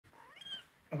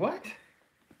What?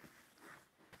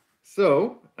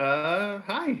 So,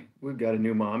 hi. We've got a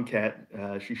new mom cat.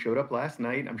 She showed up last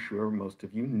night. I'm sure most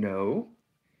of you know,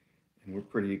 and we're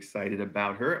pretty excited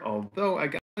about her. Although I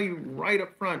got to tell you right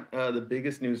up front, the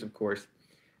biggest news, of course,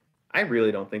 I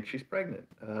really don't think she's pregnant.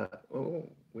 Oh,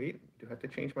 wait, do I have to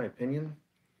change my opinion?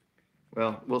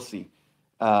 Well, we'll see.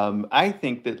 I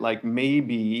think that like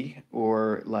maybe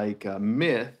or like a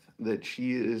myth that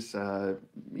she is, a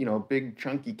big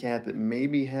chunky cat that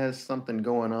maybe has something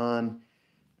going on.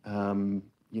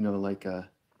 Like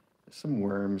some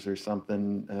worms or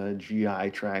something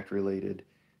GI tract related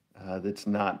that's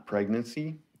not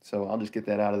pregnancy. So I'll just get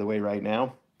that out of the way right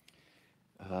now.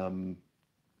 Um,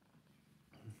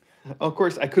 of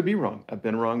course, I could be wrong. I've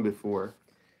been wrong before,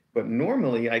 but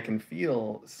normally I can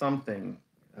feel something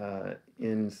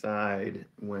inside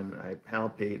when I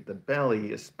palpate the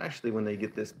belly, especially when they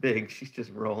get this big. She's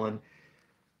just rolling.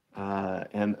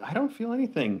 And I don't feel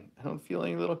anything. I don't feel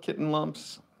any little kitten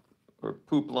lumps or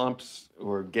poop lumps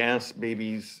or gas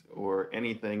babies or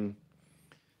anything.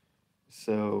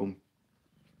 So,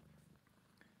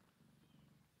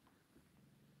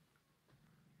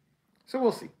 so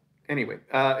we'll see.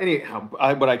 Anyhow,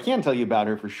 what I can tell you about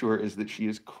her for sure is that she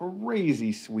is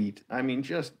crazy sweet. I mean,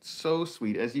 just so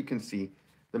sweet. As you can see,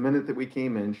 the minute that we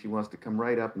came in, she wants to come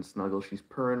right up and snuggle. She's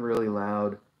purring really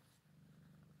loud.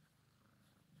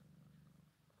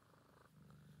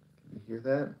 Can you hear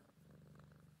that?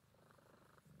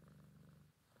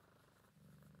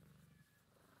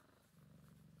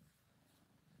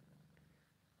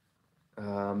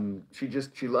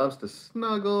 She loves to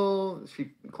snuggle.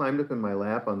 She climbed up in my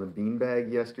lap on the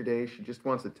beanbag yesterday. She just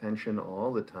wants attention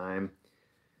all the time.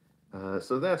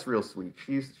 So that's real sweet.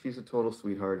 She's a total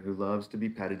sweetheart who loves to be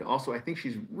petted. Also, I think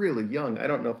she's really young. I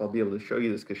don't know if I'll be able to show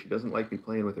you this because she doesn't like me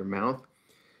playing with her mouth.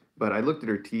 But I looked at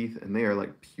her teeth and they are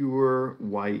like pure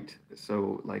white.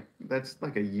 So like that's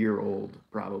like a year old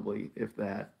probably, if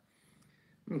that.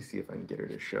 Let me see if I can get her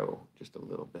to show just a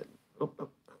little bit. Oh,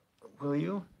 will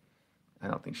you? I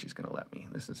don't think she's gonna let me.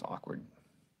 This is awkward.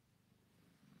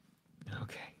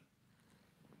 Okay.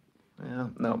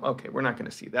 Well, no, okay, we're not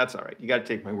gonna see. That's all right. You gotta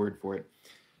take my word for it.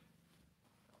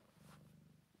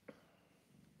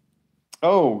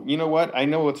 Oh, you know what? I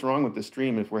know what's wrong with the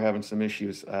stream if we're having some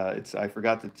issues. I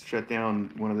forgot to shut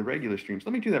down one of the regular streams.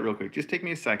 Let me do that real quick. Just take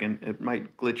me a second. It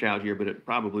might glitch out here, but it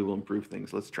probably will improve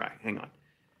things. Let's try. Hang on.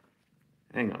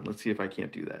 Hang on. Let's see if I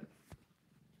can't do that.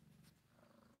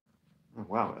 Oh,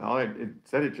 wow. It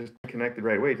said it just connected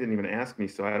right away. It didn't even ask me,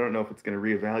 so I don't know if it's going to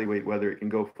reevaluate whether it can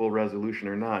go full resolution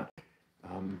or not.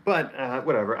 But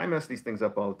whatever. I mess these things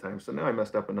up all the time. So now I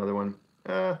messed up another one.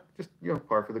 Just,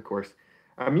 par for the course.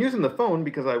 I'm using the phone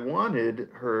because I wanted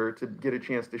her to get a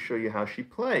chance to show you how she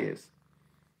plays.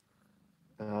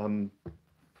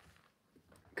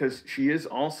 Because she is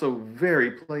also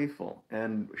very playful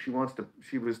and she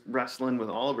was wrestling with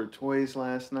all of her toys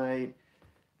last night.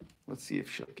 Let's see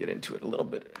if she'll get into it a little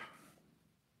bit.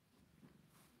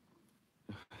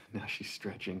 Now she's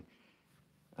stretching.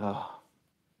 Oh.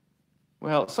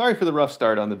 Well, sorry for the rough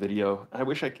start on the video. I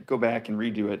wish I could go back and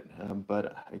redo it,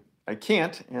 but I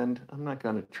can't, and I'm not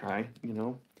going to try,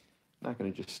 I'm not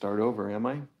going to just start over, am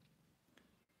I?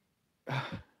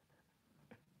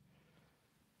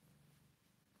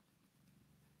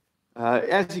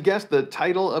 As you guessed, the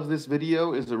title of this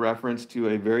video is a reference to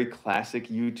a very classic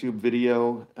YouTube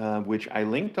video, which I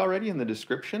linked already in the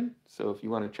description. So if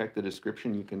you want to check the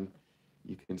description, you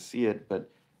can see it. But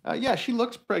yeah, she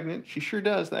looks pregnant. She sure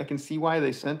does. I can see why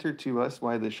they sent her to us,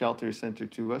 why the shelter sent her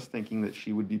to us, thinking that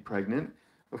she would be pregnant.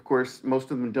 Of course, most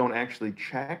of them don't actually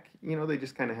check. They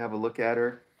just kind of have a look at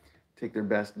her, take their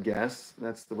best guess.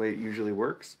 That's the way it usually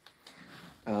works.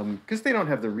 Because they don't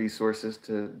have the resources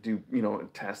to do,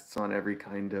 tests on every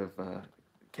kind of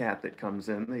cat that comes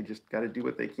in. They just got to do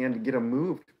what they can to get them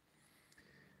moved.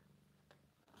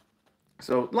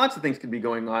 So lots of things could be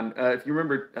going on. If you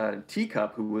remember,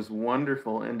 Teacup, who was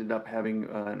wonderful, ended up having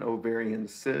an ovarian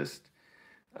cyst.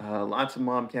 Lots of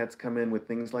mom cats come in with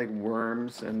things like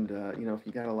worms, and if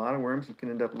you got a lot of worms, you can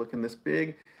end up looking this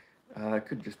big.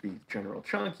 Could just be general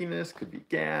chunkiness, could be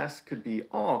gas, could be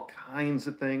all kinds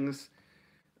of things.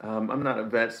 I'm not a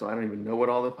vet, so I don't even know what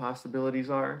all the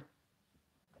possibilities are.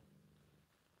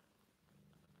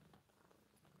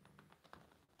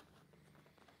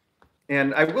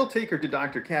 And I will take her to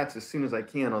Dr. Katz as soon as I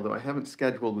can, although I haven't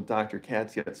scheduled with Dr.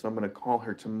 Katz yet, so I'm going to call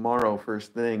her tomorrow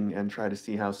first thing and try to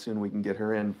see how soon we can get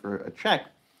her in for a check.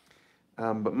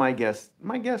 But my guess,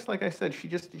 like I said,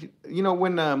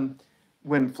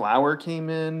 when Flower came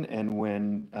in and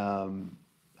when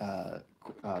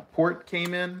Port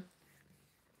came in,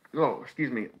 oh,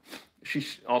 excuse me,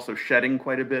 She's also shedding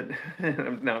quite a bit.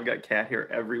 Now I've got cat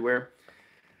hair everywhere.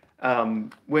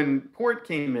 When Port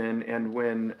came in and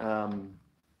when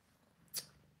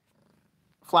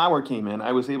Flower came in,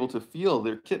 I was able to feel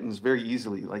their kittens very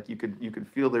easily. Like you could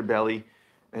feel their belly,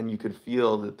 and you could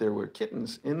feel that there were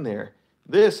kittens in there.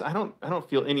 This I don't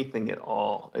feel anything at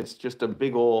all. It's just a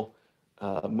big old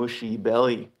mushy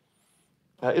belly.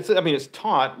 I mean, it's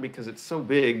taut because it's so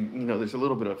big. You know, there's a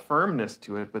little bit of firmness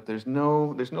to it, but there's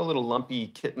no little lumpy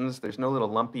kittens. There's no little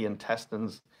lumpy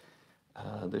intestines.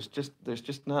 There's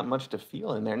just not much to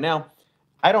feel in there. Now,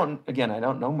 I don't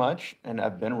know much, and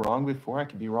I've been wrong before. I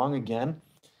could be wrong again.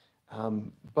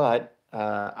 But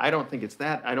I don't think it's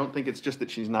that. I don't think it's just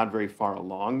that she's not very far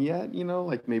along yet. You know,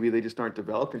 like maybe they just aren't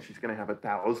developed, and she's going to have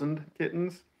 1,000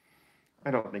 kittens.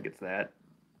 I don't think it's that.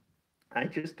 I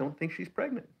just don't think she's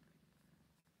pregnant.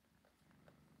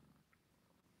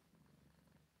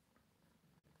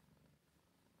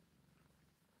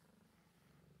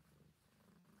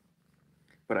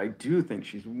 But I do think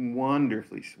she's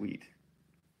wonderfully sweet.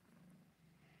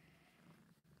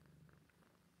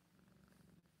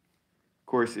 Of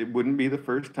course, it wouldn't be the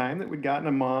first time that we'd gotten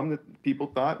a mom that people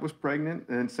thought was pregnant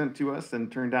and sent to us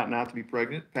and turned out not to be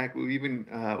pregnant. In fact, we even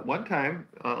one time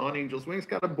on Angel's Wings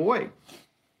got a boy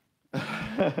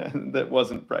that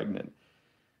wasn't pregnant.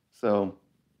 So,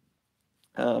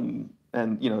 and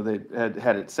you know, they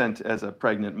had it sent as a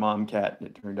pregnant mom cat, and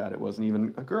it turned out it wasn't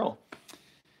even a girl.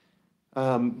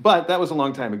 But that was a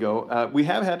long time ago. We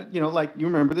have had, you know, like you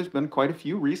remember, there's been quite a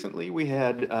few recently. We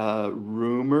had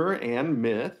Rumor and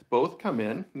Myth both come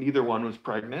in. Neither one was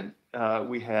pregnant.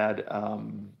 We had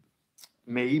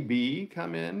Maybe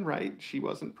come in, right? She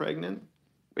wasn't pregnant.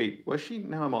 Wait, was she?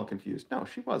 Now I'm all confused. No,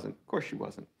 she wasn't. Of course she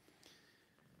wasn't.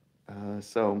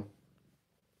 So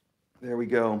there we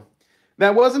go.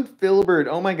 That wasn't Filbert.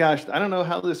 Oh my gosh, I don't know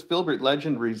how this Filbert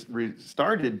legend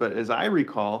started, but as I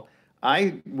recall,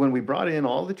 I when we brought in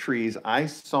all the trees, I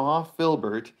saw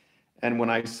Filbert, and when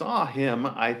I saw him,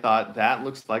 I thought that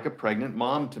looks like a pregnant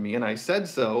mom to me, and I said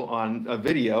so on a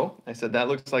video. I said that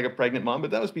looks like a pregnant mom,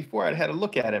 but that was before I'd had a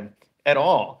look at him at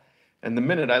all. And the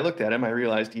minute I looked at him, I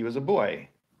realized he was a boy.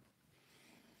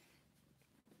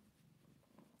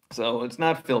 So it's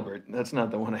not Filbert. That's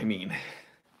not the one I mean.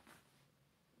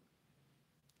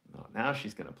 Oh, now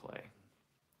she's gonna play.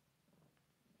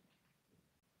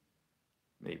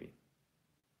 Maybe.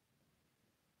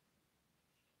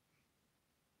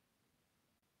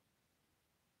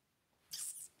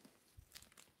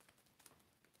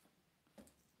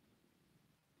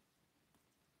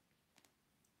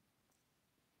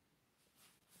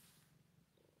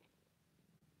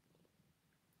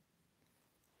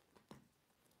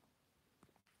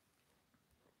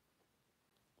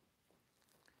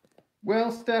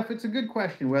 Well, Steph, it's a good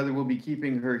question whether we'll be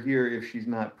keeping her here if she's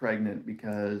not pregnant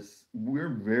because we're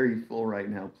very full right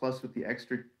now. Plus, with the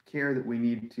extra care that we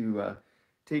need to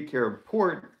take care of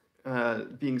Port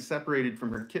being separated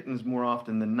from her kittens more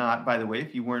often than not. By the way,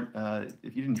 if you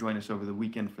didn't join us over the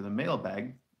weekend for the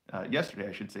mailbag, yesterday,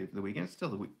 I should say, for the weekend, it's still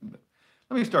the week.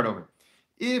 Let me start over.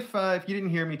 If you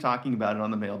didn't hear me talking about it on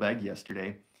the mailbag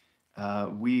yesterday,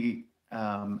 we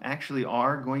actually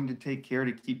are going to take care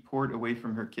to keep Port away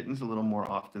from her kittens a little more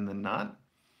often than not.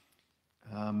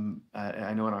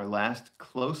 I know in our last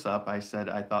close up, I said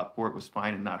I thought Port was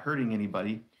fine and not hurting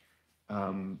anybody,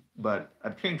 but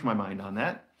I've changed my mind on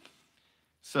that.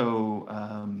 So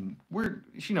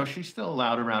she's still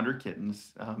allowed around her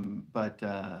kittens, but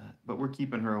we're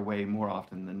keeping her away more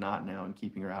often than not now and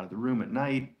keeping her out of the room at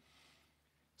night.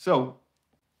 So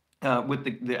with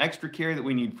the extra care that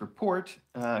we need for Port,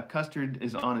 Custard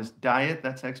is on his diet.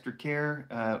 That's extra care.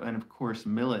 And of course,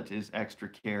 Millet is extra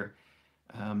care.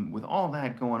 With all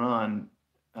that going on,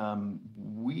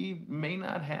 we may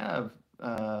not have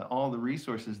all the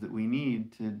resources that we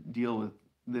need to deal with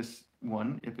this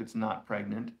one if it's not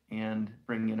pregnant and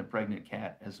bring in a pregnant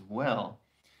cat as well.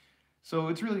 So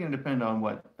it's really going to depend on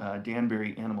what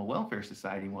Danbury Animal Welfare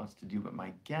Society wants to do. But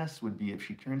my guess would be if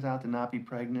she turns out to not be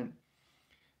pregnant,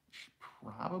 she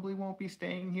probably won't be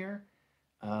staying here.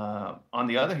 On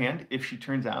the other hand, if she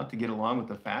turns out to get along with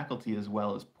the faculty as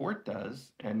well as Port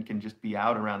does and can just be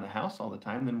out around the house all the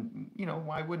time, then,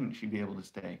 why wouldn't she be able to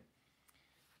stay?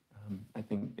 I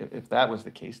think if that was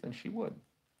the case, then she would.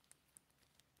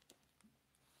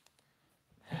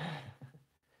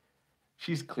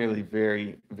 She's clearly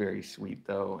very, very sweet,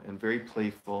 though, and very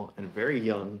playful and very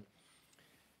young.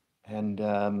 And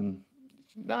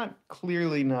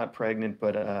clearly not pregnant,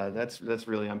 but that's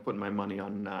really, I'm putting my money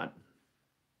on not.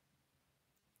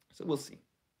 So we'll see.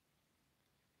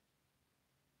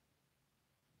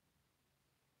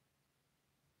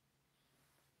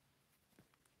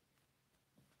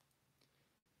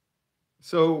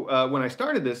 So when I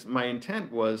started this, my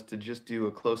intent was to just do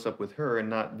a close-up with her and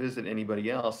not visit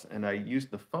anybody else. And I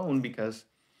used the phone because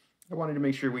I wanted to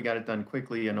make sure we got it done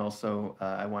quickly, and also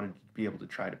I wanted to be able to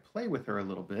try to play with her a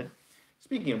little bit.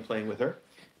 Speaking of playing with her,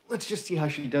 let's just see how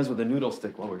she does with a noodle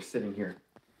stick while we're sitting here.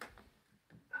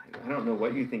 I don't know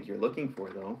what you think you're looking for,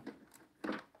 though.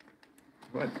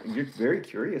 What? You're very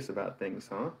curious about things,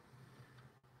 huh?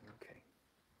 Okay.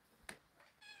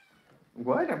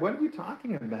 What are you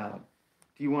talking about?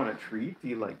 Do you want a treat? Do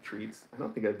you like treats? I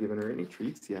don't think I've given her any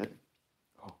treats yet.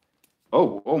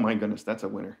 Oh, oh my goodness, that's a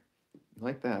winner. You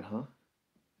like that, huh?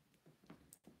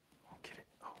 Oh, get it.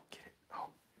 Oh, get it. Oh.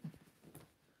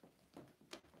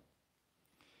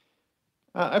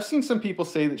 I've seen some people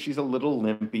say that she's a little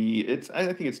limpy. I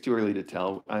think it's too early to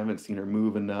tell. I haven't seen her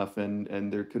move enough,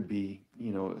 and there could be,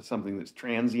 something that's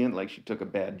transient, like she took a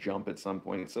bad jump at some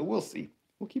point. So we'll see.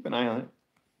 We'll keep an eye on it.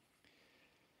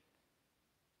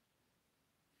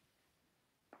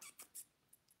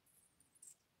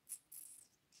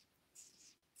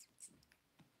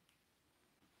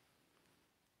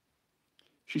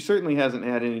 She certainly hasn't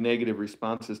had any negative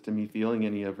responses to me feeling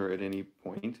any of her at any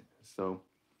point. So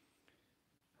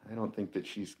I don't think that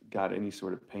she's got any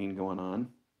sort of pain going on.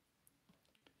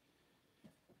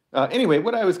 Anyway,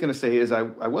 what I was going to say is I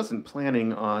wasn't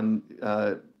planning on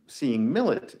seeing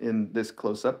Millet in this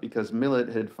close-up because Millet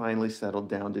had finally settled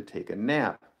down to take a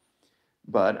nap.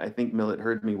 But I think Millet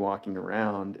heard me walking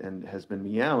around and has been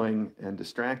meowing and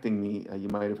distracting me. You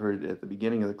might have heard it at the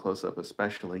beginning of the close-up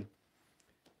especially.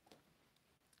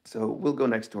 So we'll go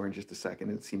next door in just a second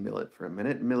and see Millet for a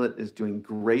minute. Millet is doing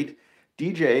great.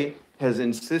 DJ has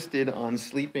insisted on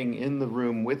sleeping in the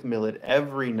room with Millet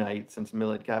every night since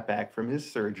Millet got back from his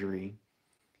surgery.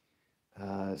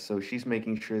 So she's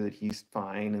making sure that he's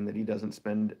fine and that he doesn't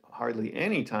spend hardly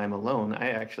any time alone. I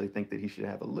actually think that he should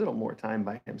have a little more time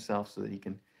by himself so that he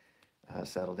can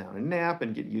settle down and nap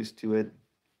and get used to it.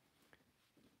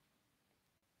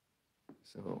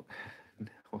 So now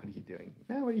what are you doing?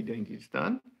 Now what are you doing? You just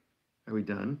done? Are we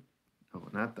done? Oh,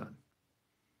 not done.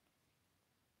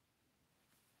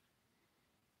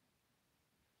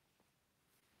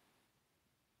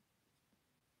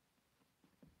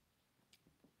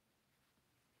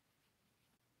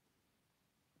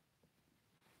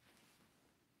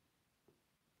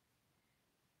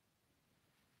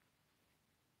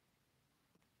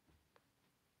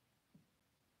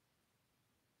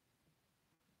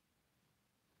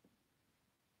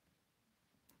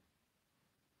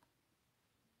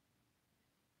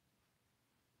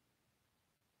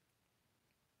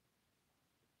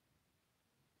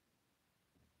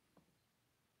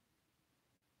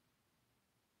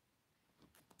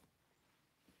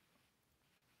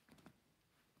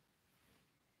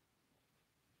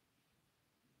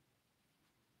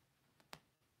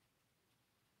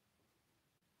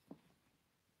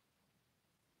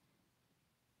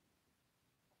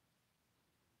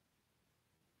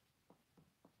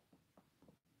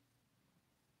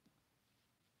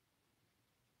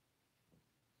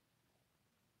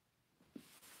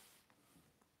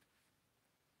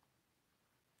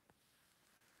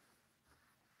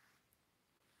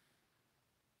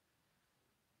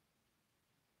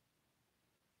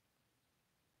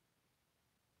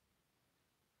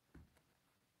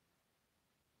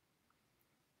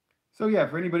 So yeah,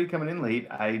 for anybody coming in late,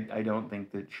 I don't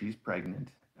think that she's pregnant.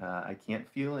 I can't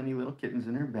feel any little kittens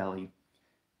in her belly.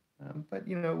 But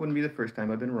it wouldn't be the first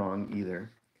time I've been wrong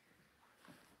either.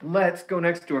 Let's go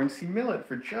next door and see Millet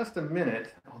for just a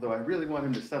minute, although I really want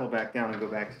him to settle back down and go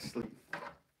back to sleep.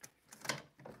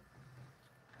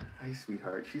 Hi,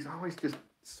 sweetheart. She's always just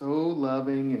so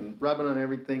loving and rubbing on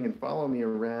everything and following me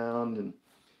around.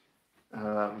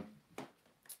 And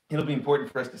it'll be important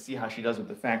for us to see how she does with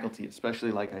the faculty, especially,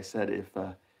 like I said,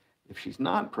 if she's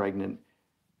not pregnant.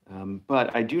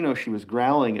 But I do know she was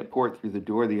growling at Port through the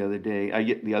door the other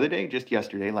day. Just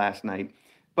yesterday, last night.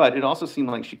 But it also seemed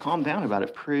like she calmed down about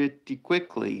it pretty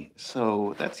quickly.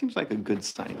 So that seems like a good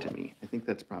sign to me. I think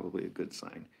that's probably a good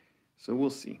sign. So we'll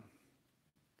see.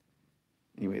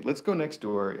 Anyway, let's go next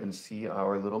door and see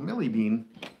our little Millie Bean.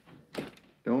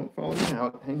 Don't follow me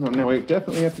out. Hang on. Now, I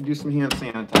definitely have to do some hand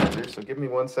sanitizer, so give me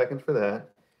 1 second for that.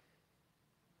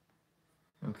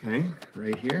 Okay,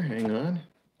 right here. Hang on.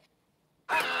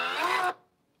 Oh,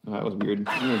 that was weird.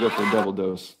 I'm going to go for a double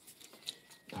dose.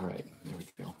 All right, there we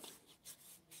go.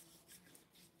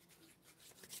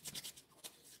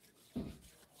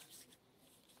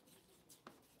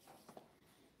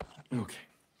 Okay.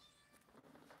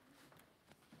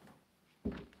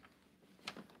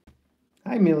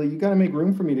 Hi, Millie. You got to make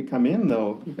room for me to come in,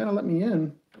 though. You got to let me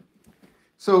in.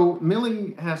 So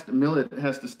Millie Millet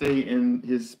has to stay in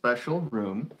his special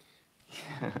room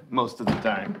most of the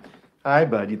time. Hi,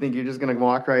 bud. You think you're just gonna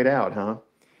walk right out, huh?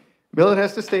 Millet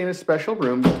has to stay in his special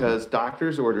room because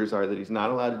doctor's orders are that he's not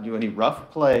allowed to do any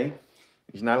rough play.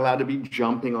 He's not allowed to be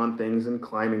jumping on things and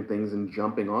climbing things and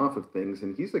jumping off of things.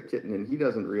 And he's a kitten and he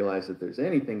doesn't realize that there's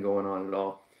anything going on at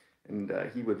all. And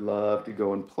he would love to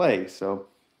go and play. So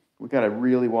we got to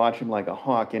really watch him like a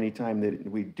hawk anytime that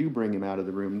we do bring him out of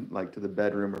the room, like to the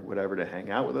bedroom or whatever, to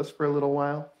hang out with us for a little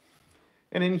while.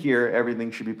 And in here, everything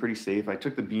should be pretty safe. I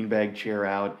took the beanbag chair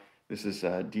out. This is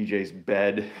DJ's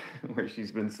bed where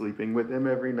she's been sleeping with him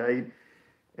every night.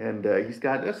 And he's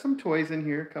got some toys in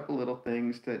here, a couple little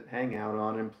things to hang out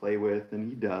on and play with, and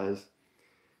he does.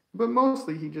 But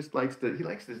mostly he just likes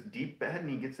this deep bed, and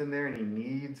he gets in there and he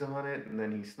kneads on it, and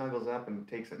then he snuggles up and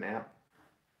takes a nap.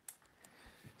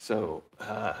 So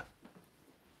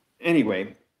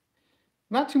anyway,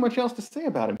 not too much else to say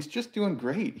about him. He's just doing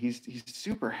great. He's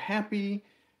super happy.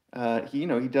 He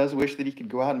does wish that he could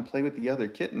go out and play with the other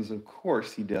kittens. Of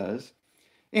course he does.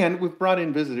 And we've brought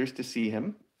in visitors to see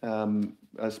him,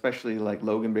 especially like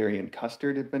Loganberry and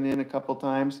Custard have been in a couple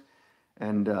times.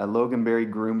 And Loganberry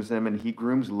grooms him, and he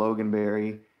grooms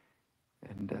Loganberry.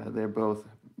 And they're both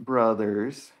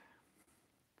brothers.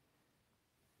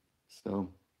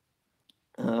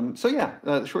 So yeah,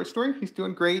 the short story, he's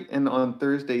doing great. And on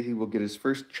Thursday, he will get his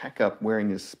first checkup wearing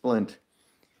his splint.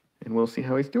 And we'll see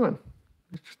how he's doing.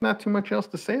 There's just not too much else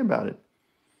to say about it.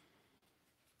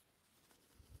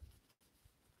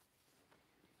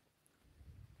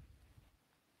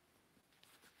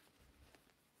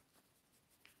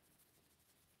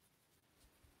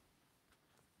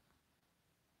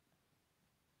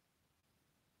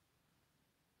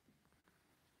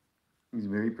 He's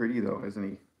very pretty, though, isn't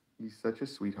he? He's such a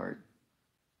sweetheart.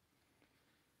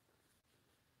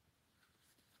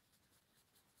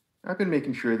 I've been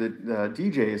making sure that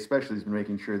DJ especially has been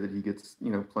making sure that he gets,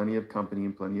 plenty of company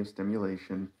and plenty of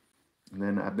stimulation. And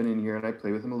then I've been in here and I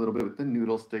play with him a little bit with the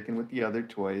noodle stick and with the other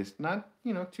toys. Not,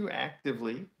 too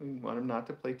actively. We want him not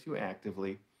to play too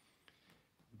actively.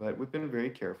 But we've been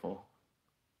very careful.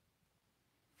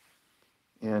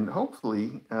 And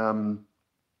hopefully,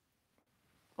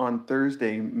 on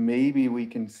Thursday, maybe we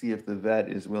can see if the vet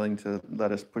is willing to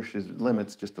let us push his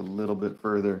limits just a little bit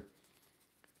further.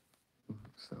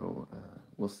 So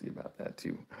we'll see about that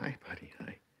too. Hi, buddy.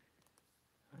 Hi.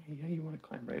 Yeah, you want to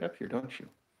climb right up here, don't you?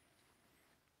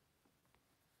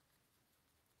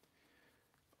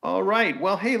 All right.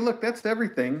 Well, hey, look, that's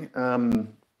everything.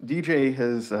 DJ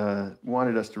has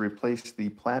wanted us to replace the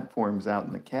platforms out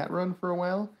in the cat run for a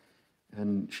while.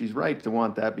 And she's right to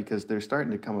want that because they're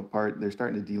starting to come apart. They're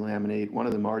starting to delaminate. One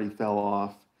of them already fell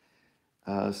off.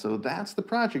 So that's the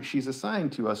project she's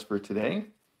assigned to us for today.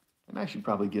 And I should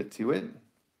probably get to it.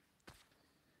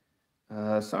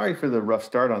 Sorry for the rough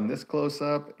start on this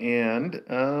close-up. And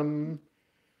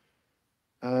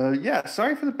yeah,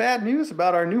 sorry for the bad news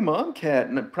about our new Momcat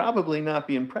and probably not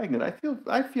being pregnant.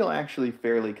 I feel actually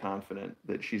fairly confident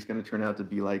that she's going to turn out to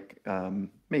be like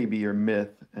maybe your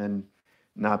myth and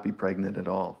not be pregnant at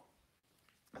all.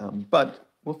 But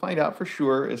we'll find out for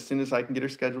sure as soon as I can get her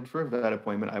scheduled for a vet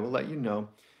appointment. I will let you know.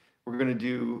 We're going to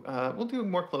do, we'll do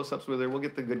more close-ups with her. We'll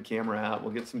get the good camera out.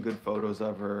 We'll get some good photos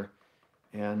of her.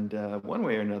 And one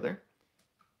way or another,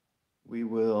 we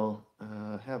will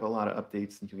have a lot of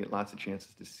updates and you'll get lots of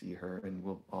chances to see her. And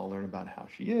we'll all learn about how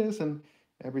she is and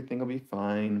everything will be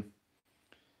fine.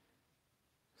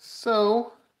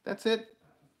 So that's it.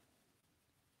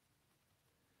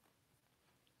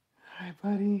 Hi,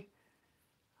 buddy.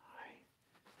 Hi.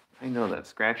 I know that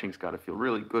scratching's got to feel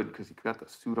really good because you got the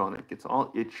suit on. It gets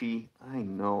all itchy. I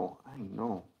know.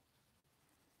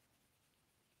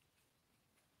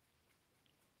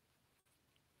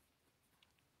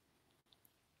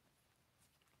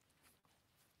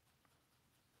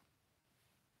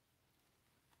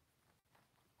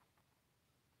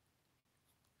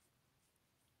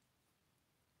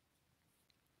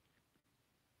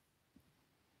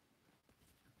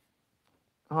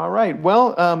 All right.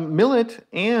 Well, Millet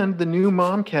and the new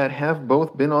Momcat have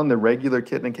both been on the regular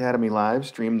Kitten Academy live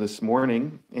stream this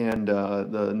morning. And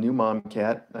the new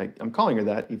Momcat, I'm calling her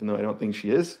that, even though I don't think she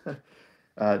is.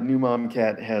 New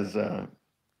Momcat has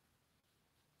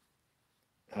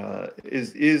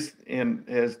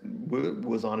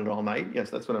was on it all night. Yes,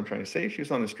 that's what I'm trying to say. She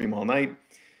was on the stream all night.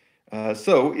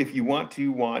 So if you want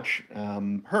to watch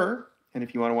her, and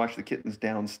if you want to watch the kittens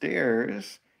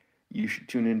downstairs, you should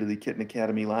tune into the Kitten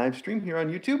Academy live stream here on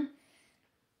YouTube.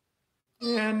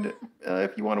 And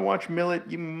if you want to watch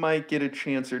Millet, you might get a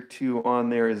chance or two on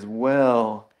there as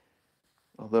well.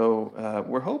 Although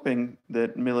we're hoping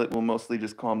that Millet will mostly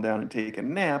just calm down and take a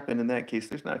nap, and in that case,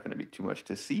 there's not going to be too much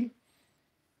to see.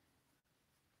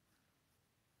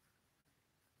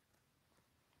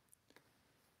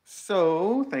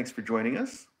 So, thanks for joining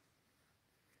us.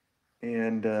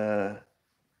 And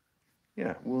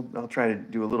yeah, I'll try to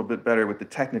do a little bit better with the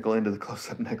technical end of the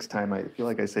close-up next time. I feel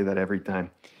like I say that every time.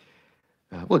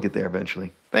 We'll get there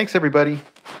eventually. Thanks, everybody.